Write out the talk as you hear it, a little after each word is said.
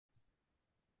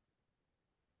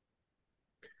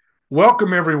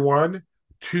Welcome, everyone,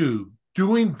 to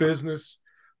Doing Business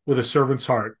with a Servant's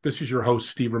Heart. This is your host,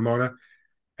 Steve Ramona.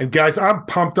 And guys, I'm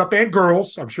pumped up, and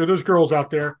girls, I'm sure there's girls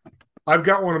out there. I've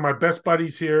got one of my best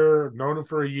buddies here. I've known him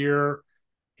for a year.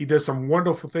 He does some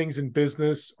wonderful things in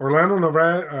business. Orlando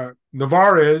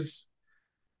Nevarez,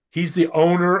 he's the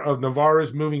owner of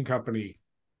Nevarez Moving Company.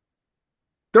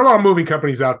 There are a lot of moving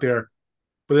companies out there,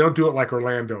 but they don't do it like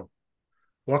Orlando.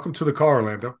 Welcome to the call,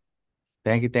 Orlando,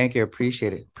 Thank you. Thank you.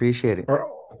 Appreciate it. Appreciate it.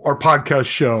 our podcast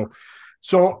show.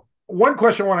 So, one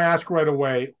question I want to ask right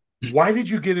away: why did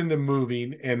you get into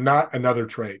moving and not another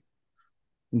trade?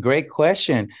 Great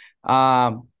question.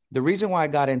 The reason why I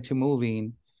got into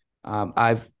moving,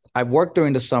 I've worked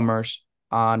during the summers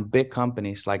on big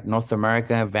companies like North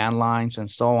America, Van Lines, and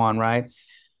so on, right?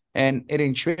 And it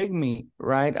intrigued me,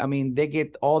 right? I mean, they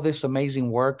get all this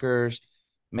amazing workers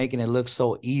making it look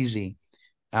so easy.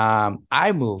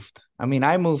 I moved.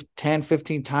 I moved 10,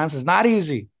 15 times. It's not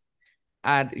easy.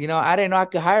 I didn't know I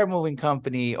could hire a moving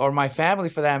company or my family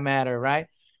for that matter, right?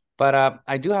 But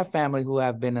I do have family who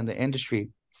have been in the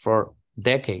industry for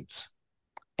decades.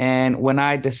 And when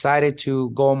I decided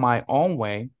to go my own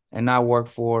way and not work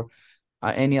for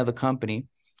any other company,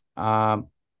 um,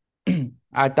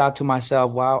 I thought to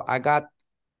myself, wow, I got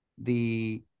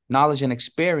the knowledge and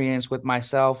experience with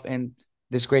myself and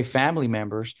this great family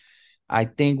members. I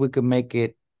think we could make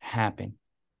it happen,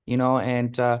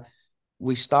 and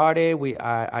we started,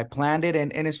 I planned it,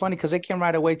 and it's funny because they came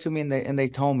right away to me and they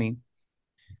told me,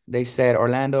 they said,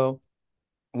 Orlando,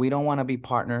 we don't want to be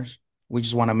partners. We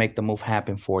just want to make the move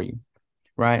happen for you.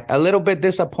 Right. A little bit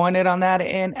disappointed on that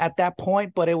end at that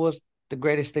point, but it was the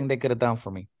greatest thing they could have done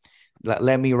for me.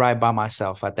 Let me ride by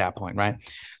myself at that point. Right.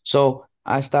 So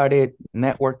I started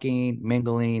networking,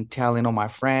 mingling, telling all my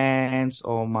friends,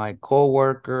 all my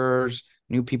coworkers,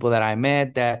 new people that I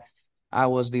met that I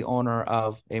was the owner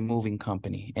of a moving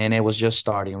company and it was just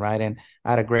starting. Right. And I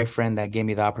had a great friend that gave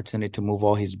me the opportunity to move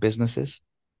all his businesses.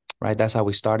 Right. That's how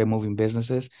we started moving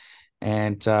businesses.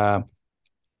 And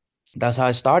that's how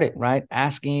I started, right?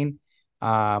 Asking,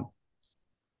 uh,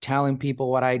 telling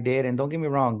people what I did. And don't get me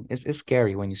wrong, it's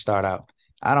scary when you start out.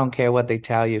 I don't care what they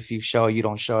tell you. If you show, you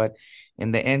don't show it.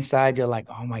 In the inside, you're like,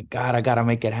 oh my God, I gotta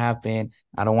make it happen.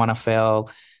 I don't want to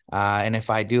fail. And if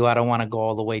I do, I don't want to go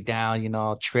all the way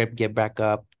down, trip, get back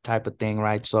up type of thing,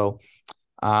 right? So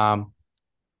um,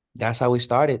 that's how we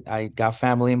started. I got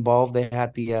family involved. They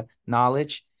had the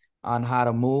knowledge on how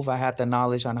to move. I had the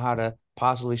knowledge on how to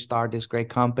possibly start this great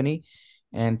company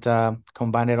and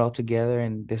combine it all together.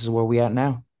 And this is where we at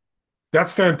now.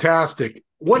 That's fantastic.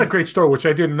 What a great story, which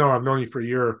I didn't know. I've known you for a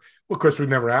year. Well, of course, we've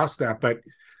never asked that, but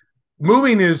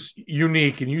moving is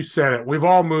unique, and you said it. We've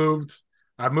all moved.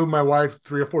 I've moved my wife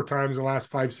 3 or 4 times in the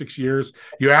last 5, 6 years.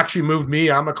 You actually moved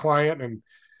me. I'm a client, and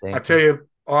I Thank tell you. you,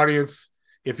 audience,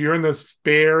 if you're in the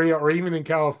Bay Area or even in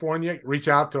California, reach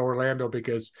out to Orlando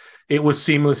because it was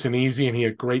seamless and easy, and he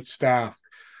had great staff.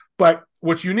 But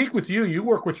what's unique with you, you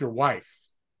work with your wife.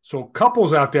 So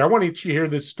couples out there, I want to hear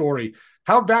this story.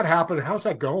 How'd that happen? How's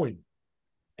that going?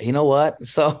 You know what?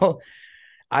 So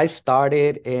I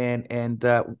started and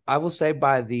I will say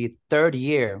by the third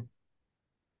year,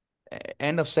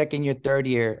 end of second year, third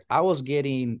year, I was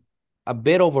getting a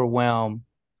bit overwhelmed,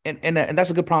 and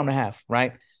that's a good problem to have,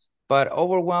 right? But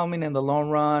overwhelming in the long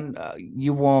run,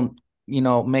 you won't,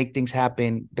 make things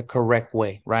happen the correct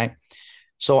way, right?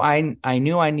 So I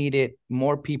knew I needed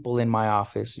more people in my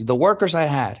office. The workers I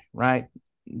had, right?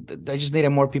 I just needed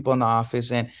more people in the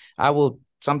office, and I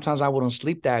wouldn't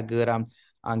sleep that good.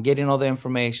 I'm getting all the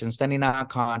information, sending out a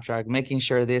contract, making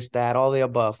sure this, that, all the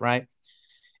above, right?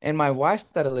 And my wife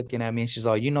started looking at me and she's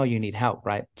like, you need help,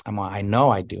 right? I'm like, I know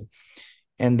I do.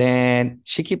 And then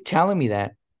she kept telling me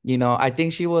that, I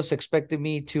think she was expecting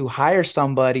me to hire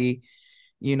somebody,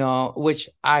 which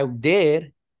I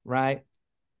did, right?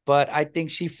 But I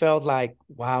think she felt like,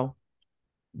 wow,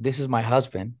 this is my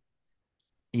husband.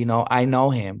 I know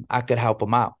him. I could help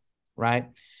him out, right?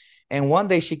 And one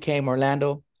day she came,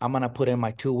 Orlando, I'm going to put in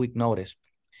my 2 week notice.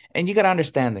 And you got to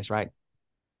understand this, right?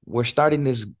 We're starting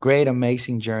this great,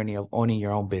 amazing journey of owning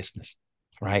your own business,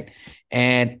 right?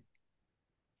 And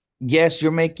yes,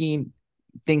 you're making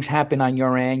things happen on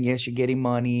your end. Yes, you're getting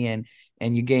money and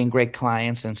you're getting great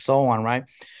clients and so on, right?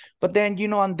 But then,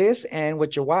 on this end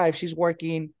with your wife, she's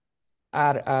working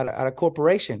at a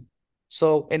corporation.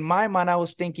 So in my mind, I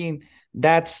was thinking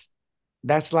that's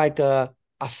that's like a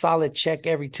solid check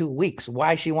every 2 weeks.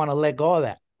 Why she want to let go of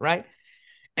that, right?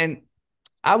 And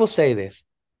I will say this,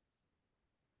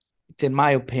 in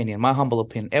my opinion, my humble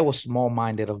opinion, it was small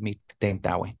minded of me to think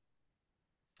that way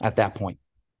at that point.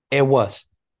 It was,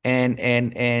 and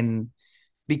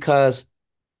because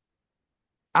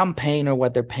I'm paying her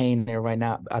what they're paying her right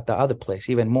now at the other place,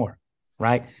 even more,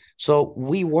 right? So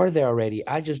we were there already.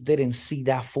 I just didn't see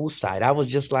that full side. I was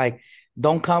just like,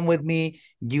 don't come with me.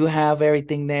 You have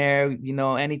everything there.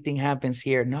 Anything happens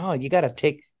here. No, you got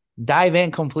to dive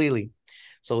in completely.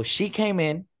 So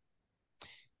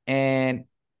and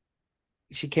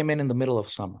she came in the middle of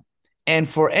summer. And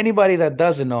for anybody that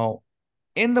doesn't know,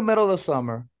 in the middle of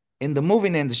summer, in the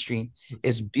moving industry,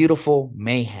 is beautiful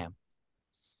mayhem.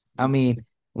 I mean,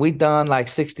 we done like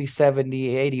 60,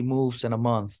 70, 80 moves in a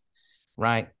month,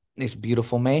 right? It's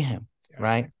beautiful mayhem, Yeah.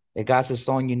 right? It got its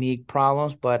own unique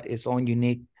problems, but its own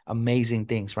unique, amazing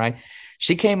things, right?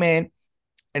 She came in,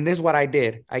 and this is what I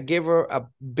did. I gave her a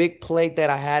big plate that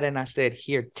I had, and I said,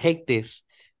 here, take this.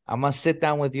 I'm going to sit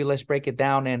down with you. Let's break it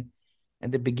down. And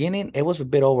in the beginning, it was a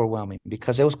bit overwhelming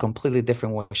because it was completely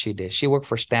different what she did. She worked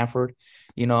for Stanford,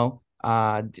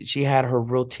 she had her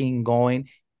routine going.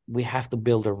 We have to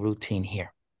build a routine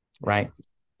here, right?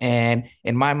 And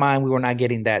in my mind, we were not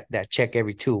getting that check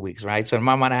every 2 weeks, right? So in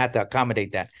my mind, I had to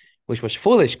accommodate that, which was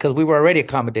foolish because we were already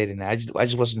accommodating that. I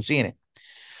just wasn't seeing it.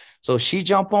 So she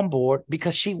jumped on board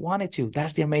because she wanted to.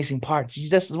 That's the amazing part.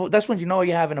 That's when you know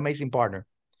you have an amazing partner.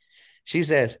 She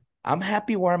says, I'm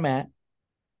happy where I'm at,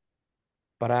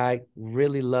 but I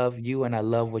really love you and I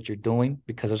love what you're doing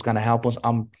because it's going to help us.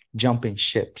 I'm jumping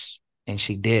ships. And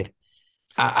she did.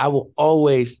 I will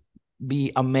always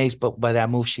be amazed by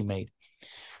that move she made.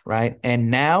 Right.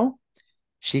 And now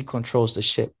she controls the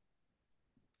ship,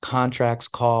 contracts,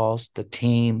 calls, the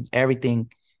team,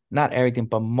 everything, not everything,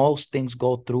 but most things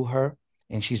go through her,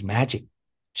 and she's magic.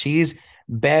 She's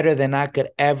better than I could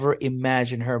ever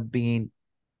imagine her being.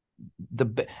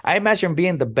 I imagine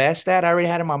being the best that I already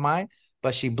had in my mind,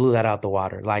 but she blew that out the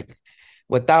water. Like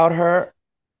without her,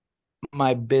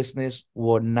 my business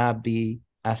would not be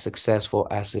as successful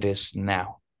as it is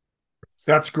now.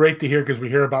 That's great to hear because we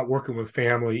hear about working with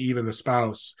family, even the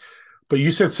spouse. But you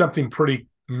said something pretty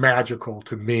magical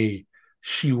to me.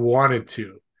 She wanted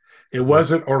to. It Yeah.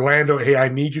 wasn't Orlando, hey, I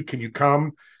need you. Can you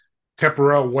come?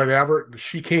 Temporel, whatever.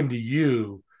 She came to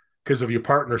you because of your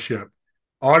partnership.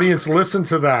 Audience, listen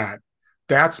to that.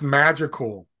 That's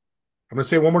magical. I'm going to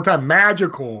say it one more time,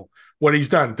 magical what he's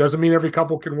done. Doesn't mean every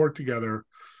couple can work together,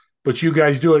 but you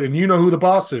guys do it. And you know who the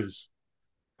boss is.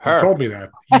 You've Her. told me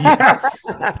that. Yes.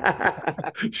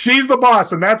 She's the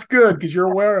boss, and that's good because you're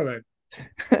aware of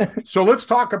it. So let's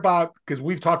talk about, because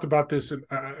we've talked about this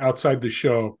outside the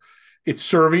show. It's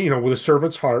serving, with a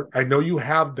servant's heart. I know you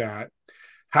have that.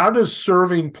 How does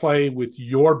serving play with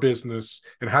your business,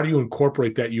 and how do you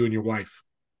incorporate that, you and your wife?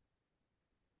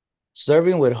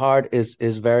 Serving with heart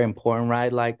is very important,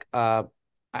 right? Like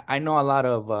I know a lot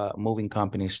of moving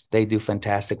companies, they do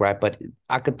fantastic, right? But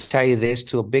I could tell you this,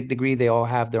 to a big degree, they all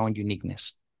have their own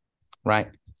uniqueness, right?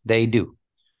 They do,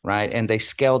 right? And they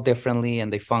scale differently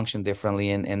and they function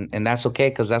differently. And that's okay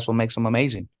because that's what makes them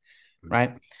amazing,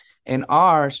 right? In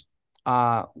ours,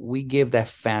 we give that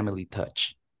family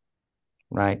touch,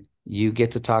 right? You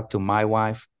get to talk to my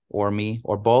wife or me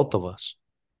or both of us,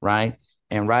 right?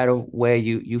 And right away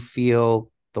you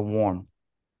feel the warmth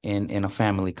in a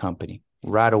family company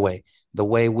right away. The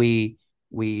way we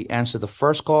answer the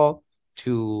first call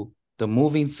to the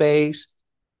moving phase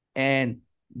and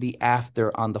the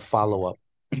after on the follow-up,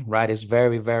 right, is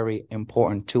very, very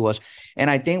important to us. And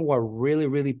I think what really,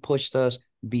 really pushed us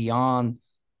beyond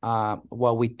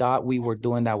what we thought we were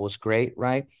doing that was great,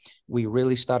 right? We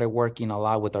really started working a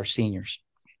lot with our seniors,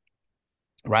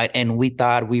 right? And we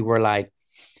thought we were like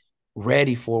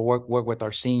ready for work with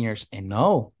our seniors. And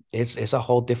no, it's a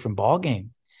whole different ball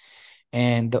game.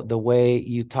 And the way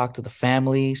you talk to the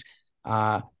families,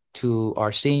 to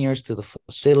our seniors, to the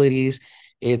facilities,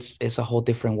 it's a whole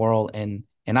different world. And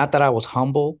I thought I was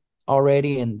humble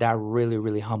already, and that really,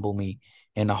 really humbled me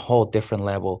in a whole different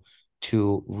level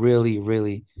to really,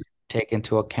 really take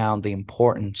into account the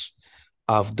importance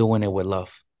of doing it with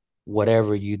love,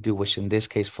 whatever you do, which in this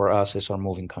case for us is our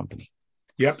moving company.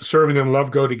 Yep, serving and love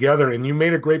go together. And you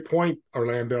made a great point,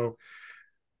 Orlando,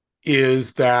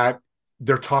 is that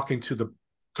they're talking to the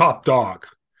top dog.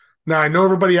 Now, I know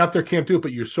everybody out there can't do it,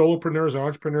 but you solopreneurs and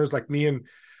entrepreneurs like me and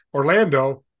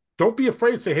Orlando, don't be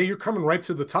afraid to say, hey, you're coming right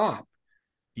to the top.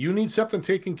 You need something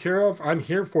taken care of. I'm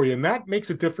here for you. And that makes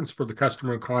a difference for the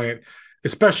customer and client,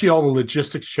 especially all the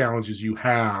logistics challenges you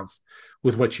have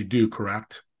with what you do,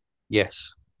 correct?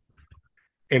 Yes.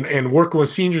 And working with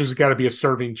seniors has got to be a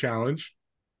serving challenge.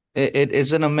 It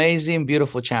is an amazing,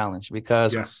 beautiful challenge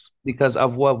Yes. because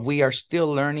of what we are still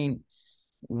learning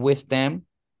with them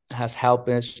has helped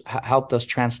us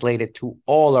translate it to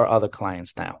all our other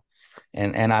clients now.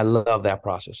 And I love that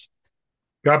process.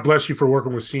 God bless you for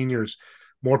working with seniors.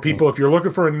 More Yeah. people, if you're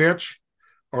looking for a niche,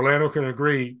 Orlando can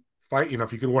agree. Fight,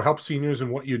 if you can help seniors in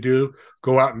what you do,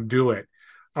 go out and do it.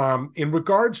 In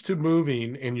regards to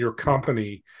moving in your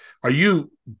company, are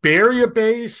you Bay Area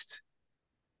based,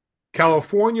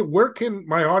 California? Where can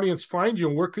my audience find you,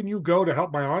 and where can you go to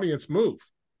help my audience move?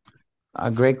 A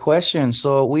great question.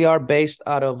 So we are based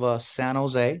out of San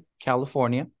Jose,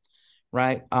 California,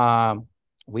 right?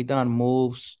 We done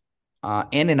moves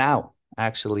in and out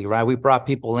actually, right? We brought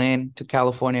people in to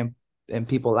California and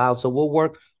people out. So we'll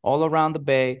work all around the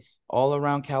Bay, all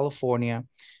around California,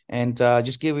 and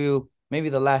just give you maybe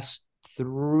the last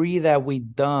three that we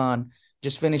done.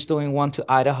 Just finished doing one to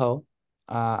Idaho,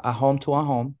 a home to a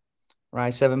home,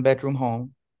 right? 7 bedroom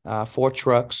home, 4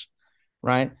 trucks,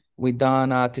 right? We done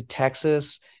to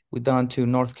Texas. We done to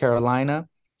North Carolina.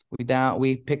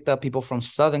 We picked up people from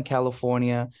Southern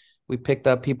California. We picked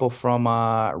up people from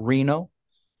Reno,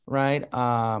 right?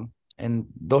 And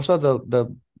those are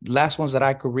the last ones that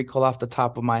I could recall off the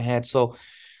top of my head. So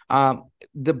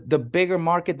the bigger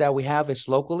market that we have is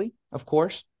locally, of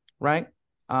course, right?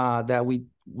 That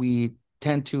we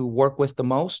tend to work with the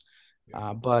most.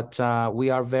 But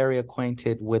we are very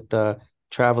acquainted with the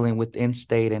traveling within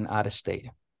state and out of state.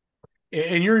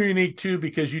 And you're unique too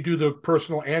because you do the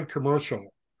personal and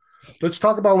commercial. Let's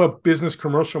talk about what business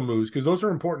commercial moves because those are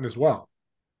important as well.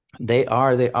 They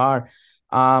are.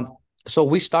 Um, so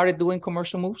we started doing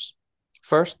commercial moves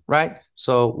first, right?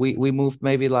 So we moved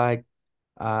maybe like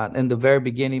in the very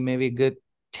beginning, maybe a good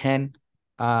 10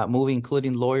 movie,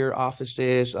 including lawyer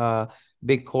offices,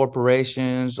 big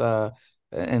corporations,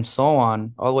 and so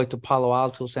on, all the way to Palo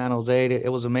Alto, San Jose.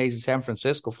 It was amazing, San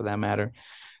Francisco for that matter.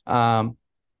 Um,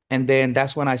 and then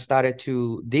that's when I started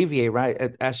to deviate,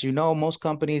 right? As you know, most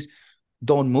companies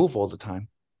don't move all the time,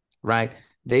 right?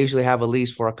 They usually have a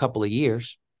lease for a couple of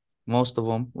years, most of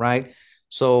them, right?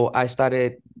 So I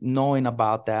started knowing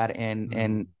about that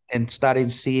and started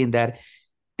seeing that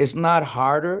it's not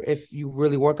harder if you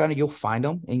really work on it. You'll find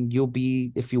them, and you'll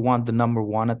be if you want the number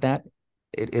one at that.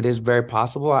 It is very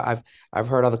possible. I've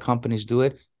heard other companies do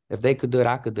it. If they could do it,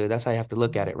 I could do it. That's how you have to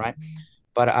look at it, right?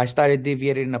 But I started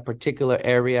deviating in a particular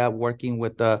area, working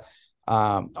with the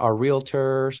our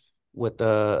realtors, with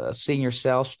the senior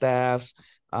sales staffs,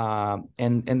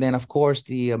 and then of course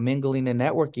the mingling and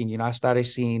networking. I started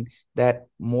seeing that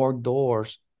more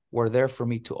doors were there for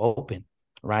me to open,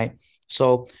 right?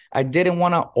 So I didn't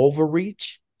want to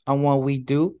overreach on what we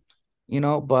do,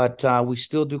 but we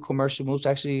still do commercial moves.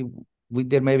 Actually, we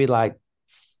did maybe like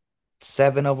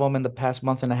 7 of them in the past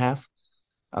month and a half,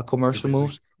 You're commercial busy.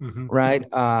 moves, Mm-hmm.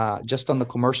 right? Just on the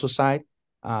commercial side.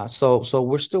 So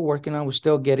we're still working on, we're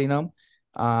still getting them.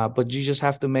 But you just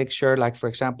have to make sure, like for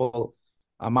example,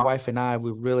 my wife and I,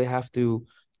 we really have to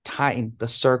tighten the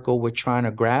circle we're trying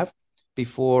to grab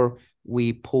before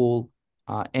we pull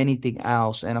anything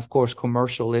else. And of course,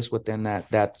 commercial is within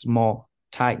that small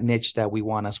tight niche that we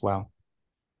want as well.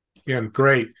 Yeah,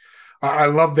 great. I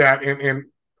love that. And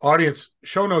audience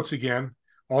show notes again.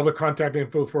 All the contact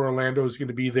info for Orlando is going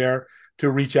to be there to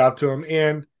reach out to him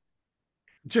and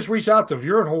just reach out to him. If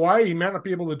you're in Hawaii, he might not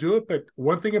be able to do it. But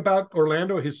one thing about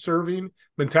Orlando, his serving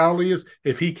mentality is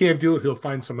if he can't do it, he'll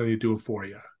find somebody to do it for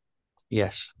you.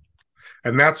 Yes.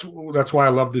 And that's why I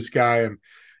love this guy.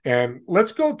 And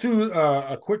let's go to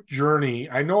a quick journey.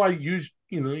 I know I used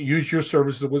your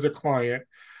services was a client,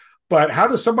 but how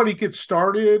does somebody get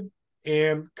started?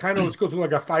 And kind of let's go through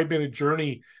like a 5-minute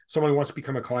journey. Somebody wants to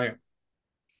become a client.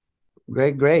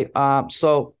 Great, great.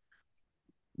 So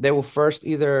they will first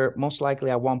either most likely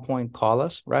at one point call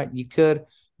us, right? You could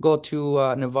go to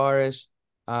Nevarez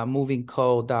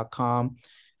movingco.com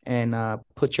and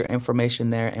put your information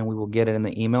there and we will get it in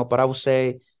the email. But I would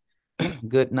say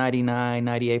good 99,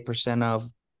 98% of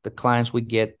the clients we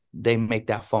get, they make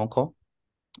that phone call,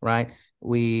 right?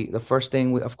 The first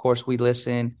thing of course, we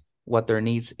listen what their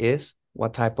needs is,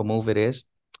 what type of move it is.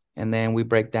 And then we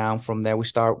break down from there. We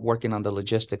start working on the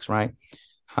logistics, right?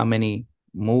 How many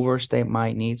movers they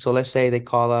might need. So let's say they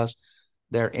call us,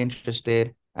 they're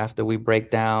interested after we break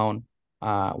down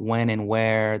when and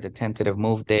where, the tentative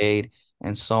move date,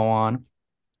 and so on.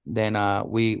 Then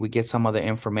we get some other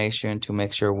information to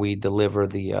make sure we deliver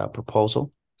the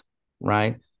proposal,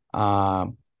 right?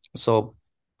 Um, so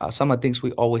some of the things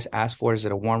we always ask for is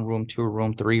it a 1 room, 2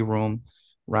 room, 3 room,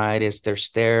 right? Is there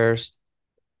stairs?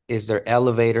 Is there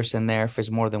elevators in there if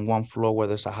it's more than one floor,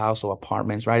 whether it's a house or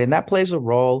apartments, right? And that plays a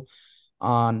role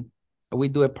on, we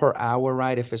do it per hour,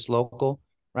 right? If it's local,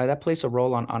 right? That plays a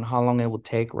role on how long it will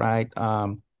take, right?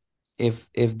 If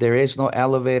there is no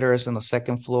elevators on the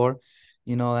second floor,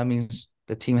 that means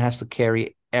the team has to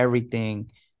carry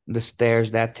everything, the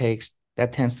stairs that takes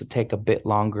that tends to take a bit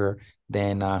longer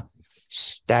than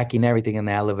stacking everything in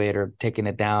the elevator, taking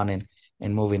it down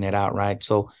and moving it out, right?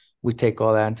 So we take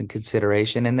all that into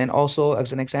consideration. And then also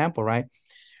as an example, right?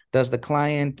 Does the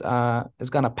client is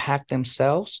gonna pack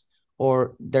themselves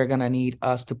or they're gonna need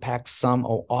us to pack some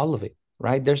or all of it,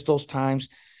 right? There's those times,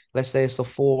 let's say it's a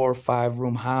 4 or 5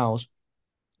 room house,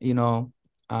 you know,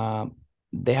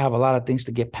 they have a lot of things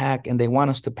to get packed and they want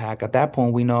us to pack. At that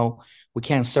point, we know we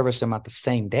can't service them at the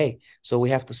same day. So we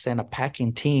have to send a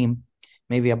packing team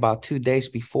maybe about 2 days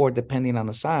before, depending on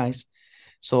the size.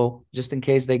 So just in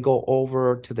case they go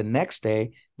over to the next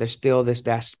day, there's still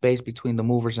that space between the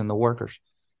movers and the workers,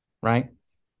 right?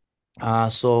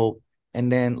 So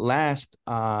and then last,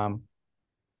 how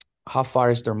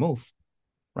far is their move,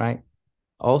 right?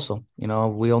 Also,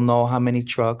 we'll know how many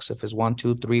trucks, if it's one,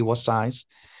 two, three, what size,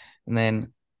 and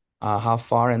then how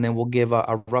far, and then we'll give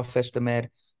a rough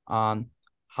estimate on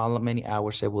how many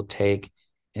hours it will take,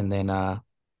 and then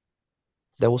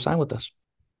they will sign with us.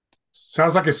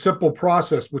 Sounds like a simple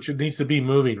process, which it needs to be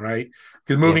moving, right?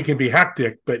 Because Yeah. moving can be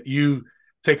hectic, but you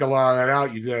take a lot of that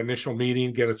out. You do an initial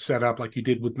meeting, get it set up like you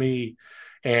did with me,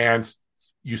 and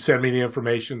you send me the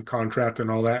information, contract,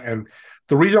 and all that. And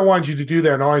the reason I wanted you to do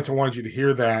that, and I wanted you to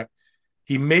hear that,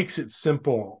 he makes it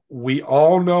simple. We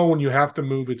all know when you have to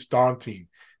move, it's daunting,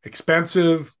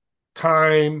 expensive,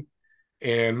 time,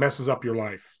 and messes up your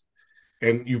life.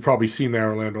 And you've probably seen that,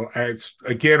 Orlando. It's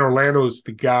again, Orlando is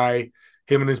the guy.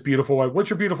 Him and his beautiful wife. What's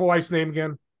your beautiful wife's name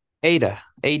again? Ada,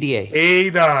 ADA.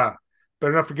 Ada.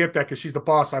 Better not forget that because she's the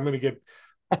boss. I'm going to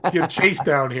get chased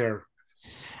down here.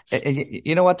 And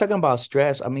you know what? Talking about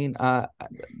stress, I mean,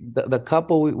 the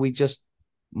couple we just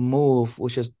moved,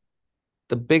 which is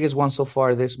the biggest one so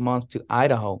far this month, to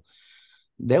Idaho,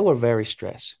 they were very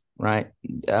stressed, right?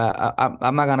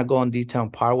 I'm not gonna go in detail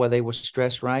on part where they were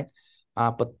stressed, right?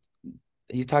 But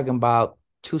you're talking about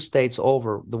 2 states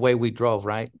over the way we drove,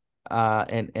 right?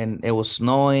 And it was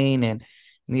snowing and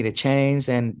needed change,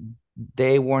 and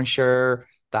they weren't sure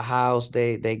the house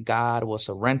they got was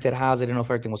a rented house. They didn't know if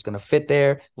everything was gonna fit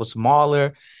there. It was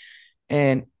smaller,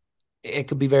 and it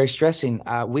could be very stressing.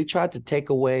 We tried to take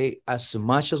away as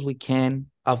much as we can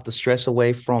of the stress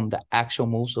away from the actual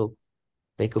move, so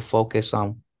they could focus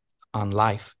on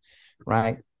life,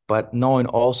 right? But knowing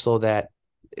also that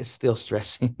it's still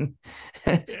stressing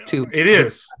to It get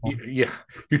is. Yeah.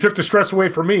 You took the stress away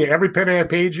from me. Every penny I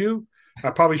paid you, I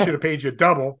probably should have paid you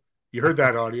double. You heard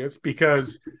that, audience,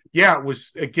 because yeah, it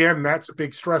was again, that's a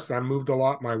big stress. I moved a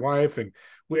lot, my wife, and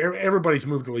everybody's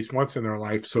moved at least once in their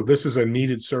life. So this is a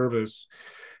needed service.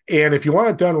 And if you want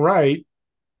it done right,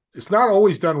 it's not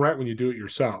always done right when you do it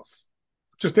yourself.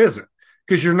 It just isn't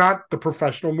because you're not the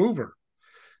professional mover.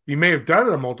 You may have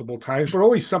done it multiple times, but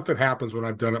always something happens when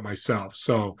I've done it myself.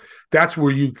 So that's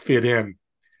where you fit in.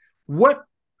 What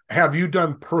have you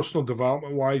done personal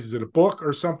development wise? Is it a book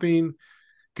or something?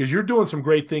 Because you're doing some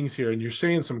great things here and you're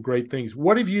saying some great things.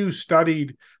 What have you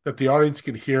studied that the audience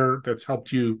can hear that's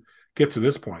helped you get to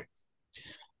this point?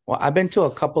 Well, I've been to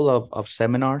a couple of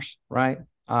seminars, right?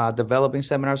 Developing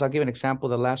seminars. I'll give an example.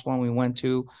 The last one we went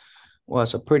to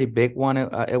was a pretty big one.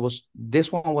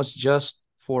 This one was just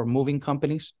for moving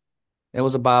companies. It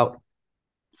was about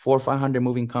 400 or 500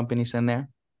 moving companies in there,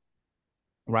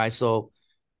 right? So,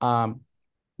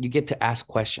 you get to ask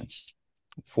questions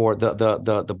for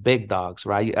the big dogs,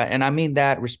 right? And I mean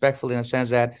that respectfully in the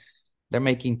sense that they're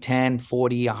making 10,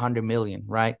 40, 100 million,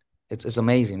 right? It's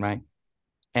amazing, right?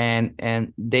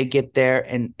 And they get there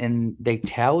and they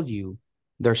tell you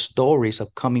their stories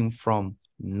of coming from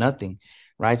nothing,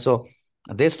 right? So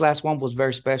this last one was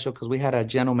very special because we had a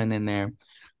gentleman in there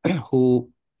who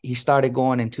he started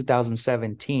going in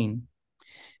 2017,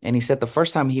 and he said the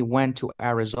first time he went to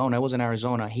Arizona, it was in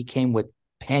Arizona, he came with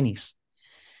pennies.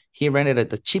 He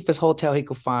rented the cheapest hotel he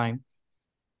could find.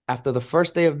 After the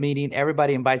first day of meeting,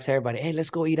 everybody invites everybody. Hey, let's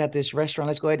go eat at this restaurant.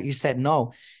 Let's go ahead. He said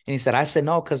no. And he said, I said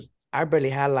no because I barely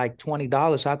had like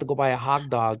 $20. So I had to go buy a hot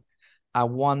dog. I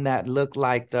one that looked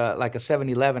like a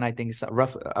 7-Eleven, I think it's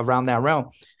rough around that realm.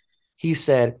 He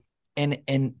said, and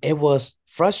it was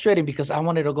frustrating because I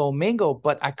wanted to go mingle,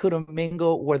 but I couldn't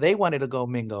mingle where they wanted to go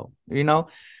mingle,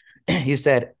 He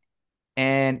said,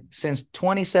 and since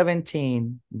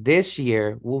 2017, this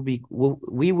year we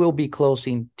will be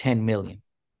closing 10 million.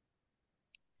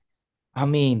 I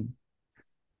mean,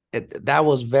 that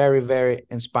was very, very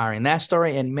inspiring. That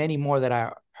story and many more that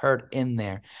I heard in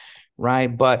there, right?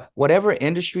 But whatever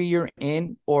industry you're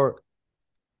in or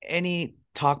any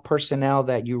talk personnel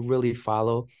that you really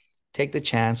follow, take the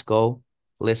chance, go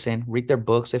listen, read their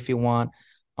books if you want,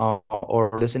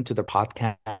 or listen to their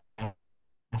podcasts,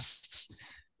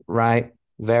 right?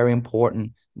 Very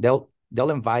important.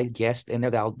 they'll invite guests in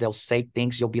there. They'll say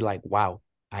things. You'll be like, wow,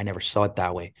 I never saw it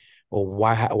that way. Or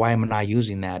why am I not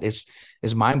using that? It's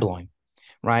mind blowing,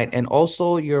 right? And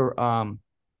also your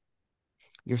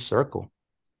circle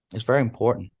is very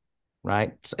important,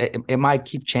 right? It might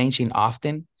keep changing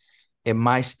often. It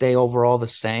might stay overall the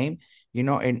same,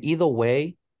 and either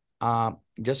way,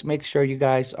 just make sure you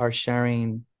guys are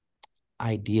sharing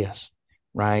ideas,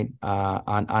 right?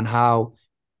 On how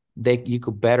you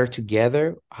could better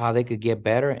together, how they could get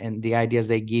better, and the ideas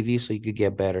they give you so you could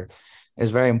get better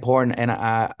is very important. And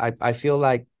I feel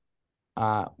like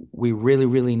we really,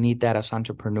 really need that as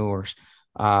entrepreneurs.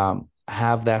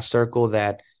 Have that circle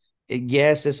that,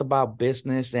 yes, it's about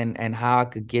business and how I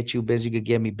could get you business, you could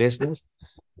get me business,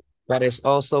 but it's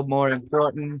also more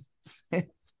important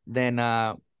than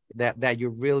that you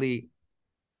really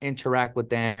interact with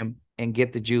them and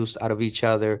get the juice out of each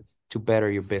other to better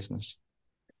your business.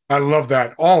 I love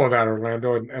that, all of that,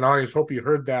 Orlando. And I just hope you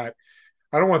heard that.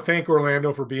 I don't want to thank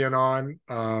Orlando for being on.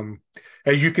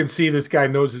 As you can see, this guy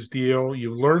knows his deal.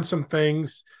 You've learned some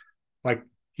things, like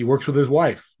he works with his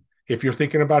wife. If you're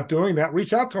thinking about doing that,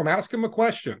 reach out to him, ask him a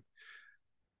question.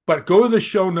 But go to the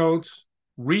show notes,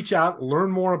 reach out,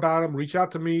 learn more about him, reach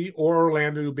out to me or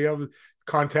Orlando. You'll be able to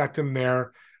contact him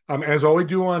there. As always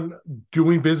do on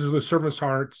doing business with service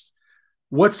hearts,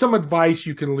 what's some advice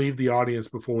you can leave the audience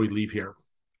before we leave here?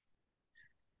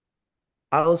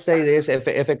 I will say this: if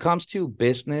it comes to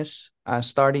business,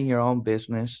 starting your own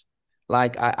business,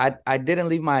 like I didn't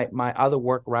leave my other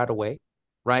work right away,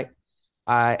 right?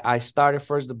 I started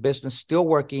first the business, still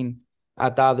working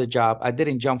at the other job. I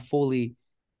didn't jump fully,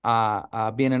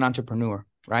 being an entrepreneur,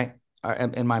 right?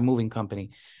 In my moving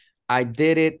company, I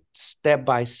did it step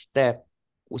by step,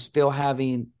 was still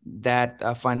having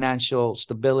that financial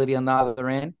stability on the other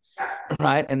end,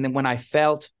 right? And then when I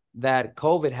felt that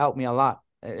COVID helped me a lot,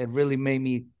 it really made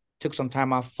me took some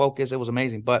time off focus. It was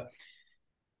amazing, but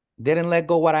didn't let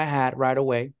go what I had right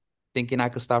away, thinking I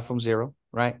could start from zero,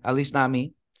 right? At least not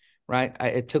me, right?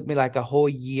 It took me like a whole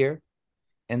year,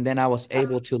 and then I was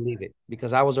able to leave it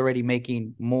because I was already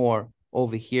making more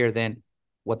over here than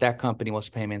what that company was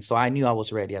paying me. So I knew I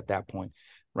was ready at that point,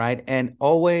 right? And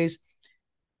always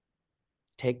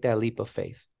take that leap of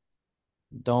faith.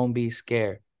 Don't be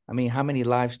scared. I mean, how many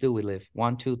lives do we live?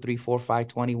 1, 2, 3, 4, 5,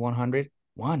 20, 100?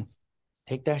 One.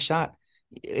 Take that shot.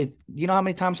 You know how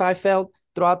many times I failed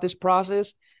throughout this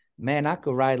process? Man, I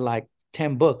could write like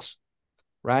 10 books,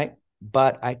 right?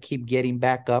 But I keep getting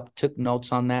back up, took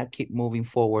notes on that, keep moving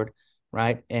forward,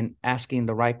 right? And asking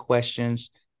the right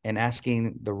questions and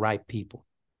asking the right people.